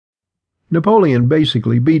Napoleon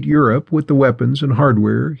basically beat Europe with the weapons and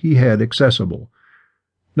hardware he had accessible.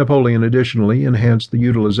 Napoleon additionally enhanced the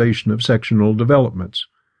utilization of sectional developments.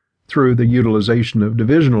 Through the utilization of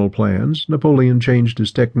divisional plans, Napoleon changed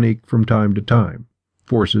his technique from time to time.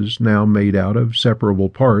 Forces now made out of separable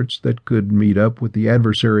parts that could meet up with the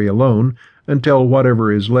adversary alone until whatever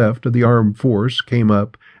is left of the armed force came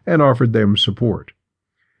up and offered them support.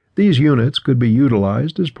 These units could be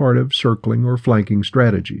utilized as part of circling or flanking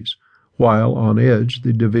strategies, while on edge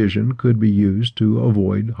the division could be used to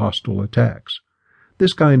avoid hostile attacks.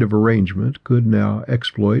 This kind of arrangement could now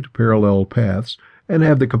exploit parallel paths and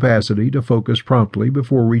have the capacity to focus promptly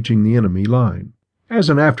before reaching the enemy line. As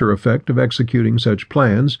an after effect of executing such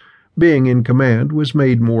plans, being in command was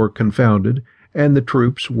made more confounded, and the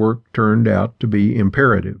troops' work turned out to be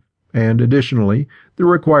imperative, and additionally, the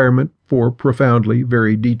requirement for profoundly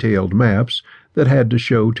very detailed maps that had to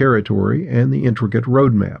show territory and the intricate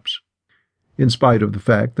road maps. In spite of the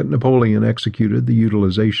fact that Napoleon executed the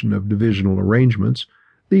utilization of divisional arrangements,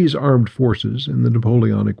 these armed forces in the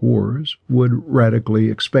Napoleonic Wars would radically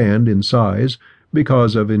expand in size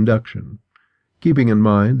because of induction. Keeping in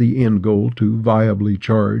mind the end goal to viably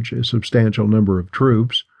charge a substantial number of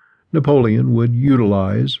troops, Napoleon would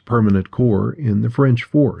utilize permanent corps in the French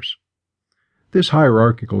force. This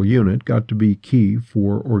hierarchical unit got to be key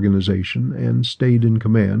for organization and stayed in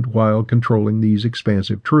command while controlling these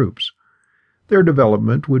expansive troops. Their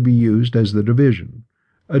development would be used as the division,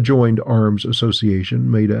 a joined arms association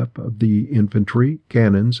made up of the infantry,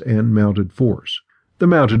 cannons, and mounted force. The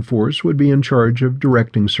mounted force would be in charge of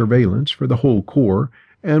directing surveillance for the whole corps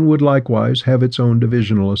and would likewise have its own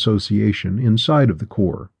divisional association inside of the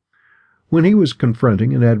corps. When he was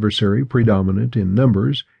confronting an adversary predominant in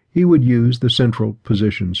numbers, he would use the central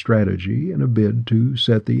position strategy in a bid to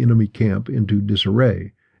set the enemy camp into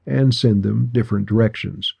disarray and send them different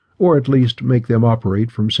directions, or at least make them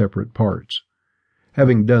operate from separate parts.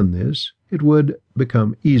 Having done this, it would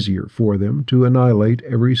become easier for them to annihilate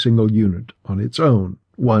every single unit on its own,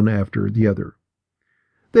 one after the other.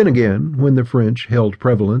 Then again, when the French held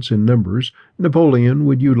prevalence in numbers, Napoleon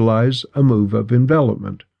would utilize a move of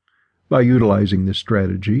envelopment. By utilizing this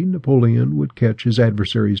strategy, Napoleon would catch his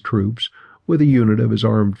adversary's troops with a unit of his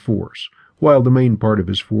armed force, while the main part of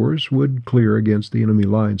his force would clear against the enemy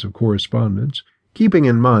lines of correspondence, keeping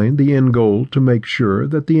in mind the end goal to make sure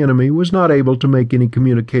that the enemy was not able to make any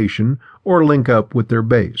communication or link up with their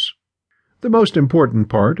base. The most important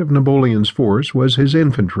part of Napoleon's force was his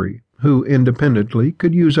infantry, who independently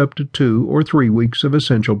could use up to 2 or 3 weeks of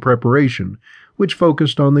essential preparation, which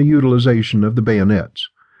focused on the utilization of the bayonets.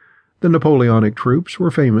 The Napoleonic troops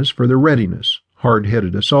were famous for their readiness,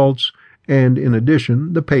 hard-headed assaults, and, in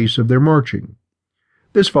addition, the pace of their marching.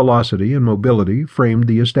 This velocity and mobility framed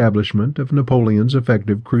the establishment of Napoleon's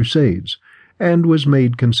effective crusades, and was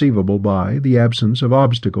made conceivable by the absence of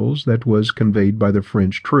obstacles that was conveyed by the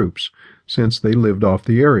French troops, since they lived off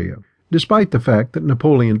the area. Despite the fact that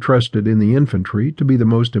Napoleon trusted in the infantry to be the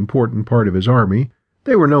most important part of his army,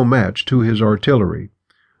 they were no match to his artillery.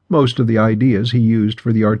 Most of the ideas he used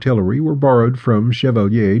for the artillery were borrowed from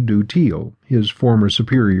Chevalier du Tillet, his former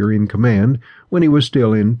superior in command when he was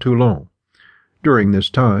still in Toulon. During this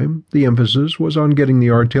time, the emphasis was on getting the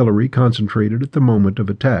artillery concentrated at the moment of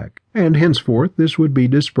attack, and henceforth this would be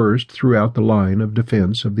dispersed throughout the line of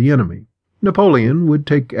defense of the enemy. Napoleon would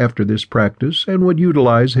take after this practice and would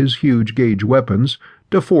utilize his huge gauge weapons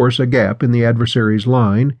to force a gap in the adversary's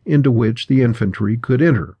line into which the infantry could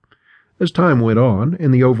enter. As time went on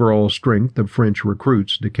and the overall strength of French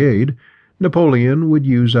recruits decayed, Napoleon would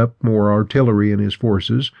use up more artillery in his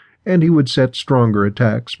forces, and he would set stronger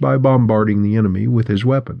attacks by bombarding the enemy with his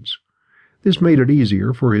weapons. This made it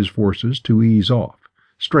easier for his forces to ease off,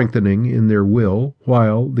 strengthening in their will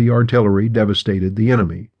while the artillery devastated the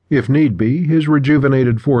enemy. If need be, his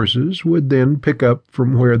rejuvenated forces would then pick up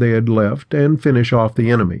from where they had left and finish off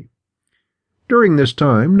the enemy. During this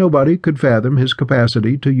time, nobody could fathom his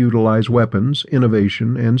capacity to utilize weapons,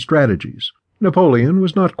 innovation, and strategies. Napoleon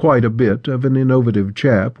was not quite a bit of an innovative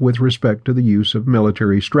chap with respect to the use of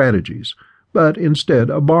military strategies, but instead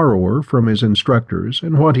a borrower from his instructors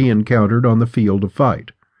and what he encountered on the field of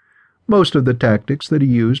fight. Most of the tactics that he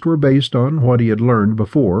used were based on what he had learned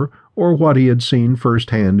before or what he had seen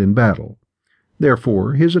first-hand in battle.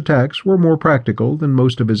 Therefore, his attacks were more practical than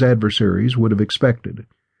most of his adversaries would have expected.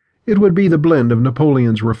 It would be the blend of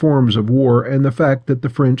Napoleon's reforms of war and the fact that the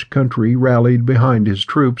French country rallied behind his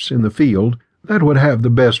troops in the field that would have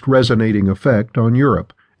the best resonating effect on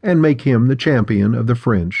Europe and make him the champion of the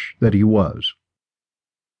French that he was.